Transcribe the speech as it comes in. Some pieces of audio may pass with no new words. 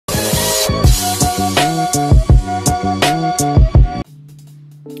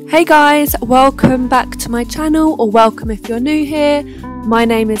Hey guys, welcome back to my channel, or welcome if you're new here. My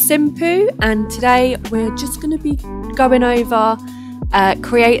name is Simpoo, and today we're just going to be going over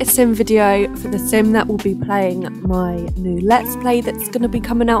create a sim video for the sim that will be playing my new Let's Play that's going to be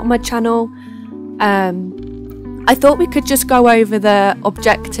coming out on my channel. I thought we could just go over the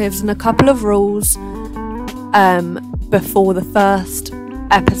objectives and a couple of rules before the first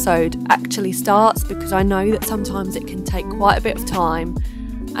episode actually starts, because I know that sometimes it can take quite a bit of time.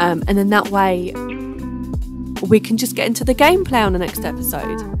 And then that way we can just get into the gameplay on the next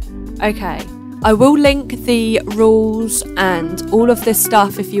episode. Okay, I will link the rules and all of this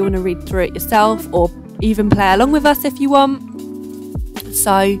stuff if you want to read through it yourself, or even play along with us if you want.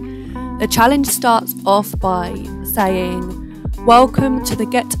 So the challenge starts off by saying, welcome to the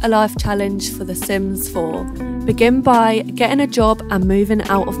Get a Life challenge for The Sims 4. Begin by getting a job and moving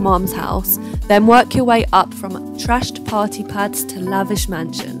out of mom's house, then work your way up from trashed party pads to lavish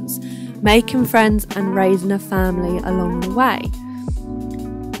mansions, making friends and raising a family along the way.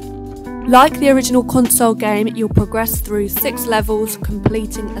 Like the original console game, you'll progress through 6 levels,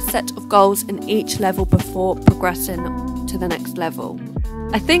 completing a set of goals in each level before progressing to the next level.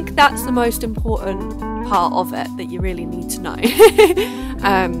 I think that's the most important part of it that you really need to know.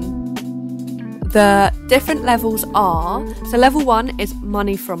 The different levels are, so level 1 is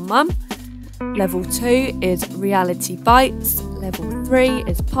money from mum, level 2 is reality bites, level 3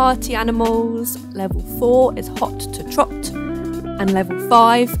 is party animals, level 4 is hot to trot, and level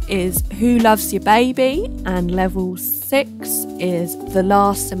 5 is who loves your baby, and level 6 is the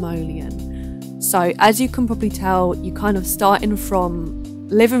last simoleon. So as you can probably tell, you're kind of starting from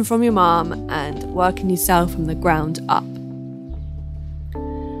living from your mum and working yourself from the ground up.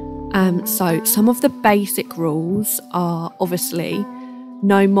 So some of the basic rules are obviously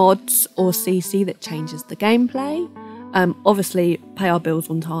no mods or CC that changes the gameplay. Obviously pay our bills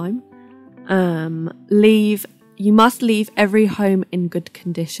on time. You must leave every home in good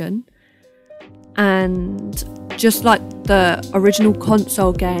condition. And just like the original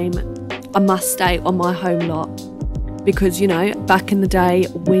console game, I must stay on my home lot. Because, you know, back in the day,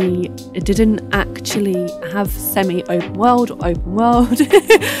 we didn't actually have semi-open world or open world.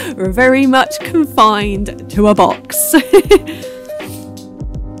 We're very much confined to a box.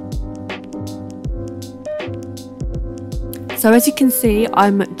 So as you can see,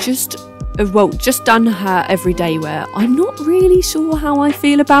 I'm just done her everyday wear. I'm not really sure how I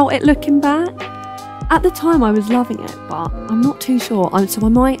feel about it looking back. At the time, I was loving it, but I'm not too sure. So I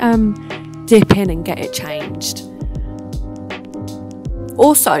might dip in and get it changed.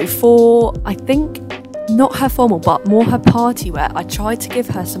 Also, for, I think, not her formal, but more her party wear, I tried to give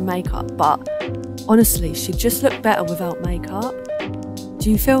her some makeup, but honestly, she just looked better without makeup. Do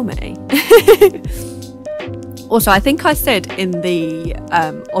you feel me? Also, I think I said in the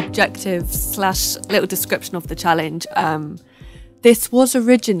objective / little description of the challenge, this was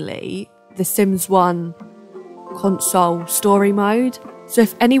originally the Sims 1 console story mode. So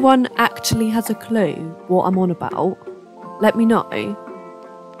if anyone actually has a clue what I'm on about, let me know.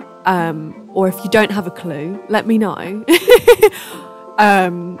 Or if you don't have a clue, let me know.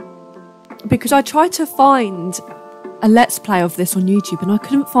 Because I tried to find a Let's Play of this on YouTube and I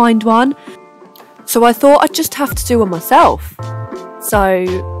couldn't find one. So I thought I'd just have to do one myself. So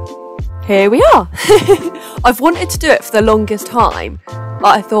here we are. I've wanted to do it for the longest time, but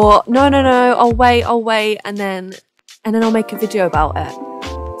I thought, no, I'll wait, and then I'll make a video about it.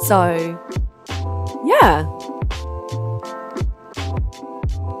 So yeah.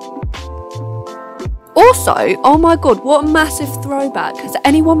 Also, oh my god, what a massive throwback. Has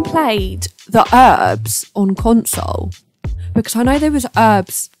anyone played the Herbs on console? Because I know there was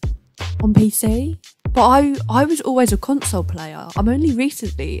Herbs on PC, but I was always a console player. I'm only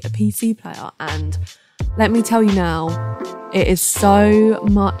recently a PC player, and let me tell you now, it is so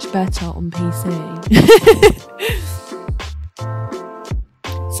much better on PC.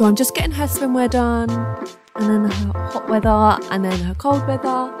 So I'm just getting her swimwear done, and then her hot weather, and then her cold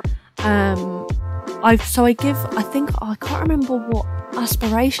weather. I can't remember what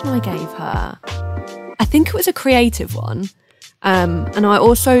aspiration I gave her. I think it was a creative one. And I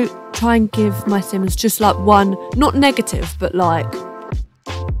also try and give my Sims just like one, not negative, but like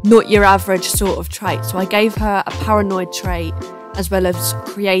not your average sort of trait. So I gave her a paranoid trait as well as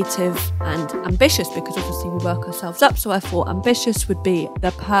creative and ambitious, because obviously we work ourselves up. So I thought ambitious would be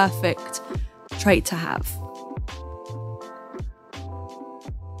the perfect trait to have.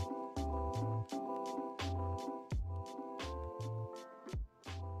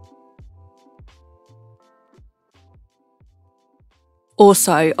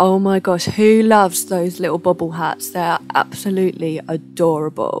 Also, oh my gosh, who loves those little bobble hats? They're absolutely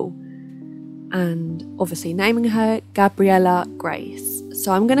adorable. And obviously naming her Gabriella Grace.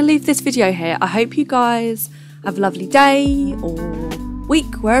 So I'm going to leave this video here. I hope you guys have a lovely day or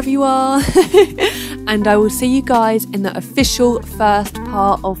week, wherever you are. And I will see you guys in the official first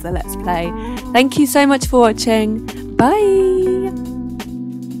part of the Let's Play. Thank you so much for watching. Bye!